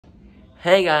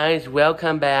Hey guys,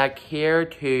 welcome back here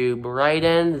to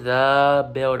Brayden the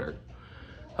Builder.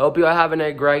 Hope you are having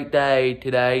a great day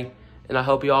today, and I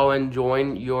hope you all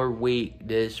enjoying your week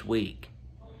this week.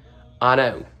 I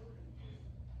know,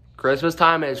 Christmas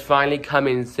time is finally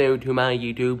coming soon to my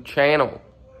YouTube channel.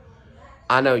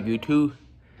 I know YouTube,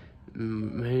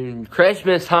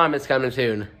 Christmas time is coming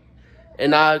soon.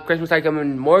 And Christmas time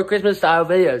coming, more Christmas style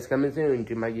videos coming soon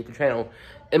to my YouTube channel.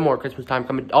 And more Christmas time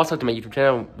coming also to my YouTube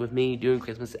channel with me doing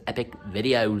Christmas epic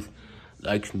videos.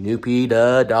 Like Snoopy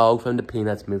the dog from the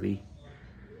Peanuts movie.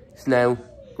 Snow,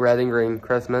 red and green,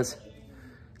 Christmas.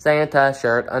 Santa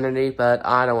shirt underneath, but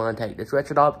I don't want to take the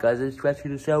sweatshirt off because this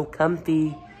sweatshirt is so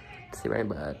comfy. See right,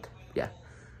 but yeah.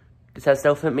 This has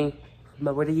still fit me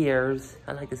over the years.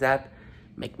 I like this app.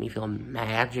 Make me feel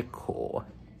magical.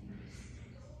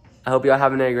 I hope y'all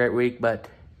having a great week, but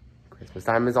Christmas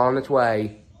time is on its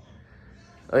way.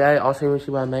 Oh yeah, also you want to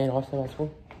see what I made also at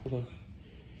school? Okay.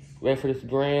 Ready for this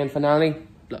grand finale?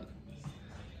 Look.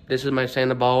 This is my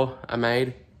Santa ball I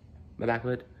made. My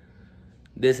backwood.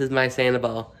 This is my Santa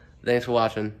ball. Thanks for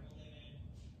watching.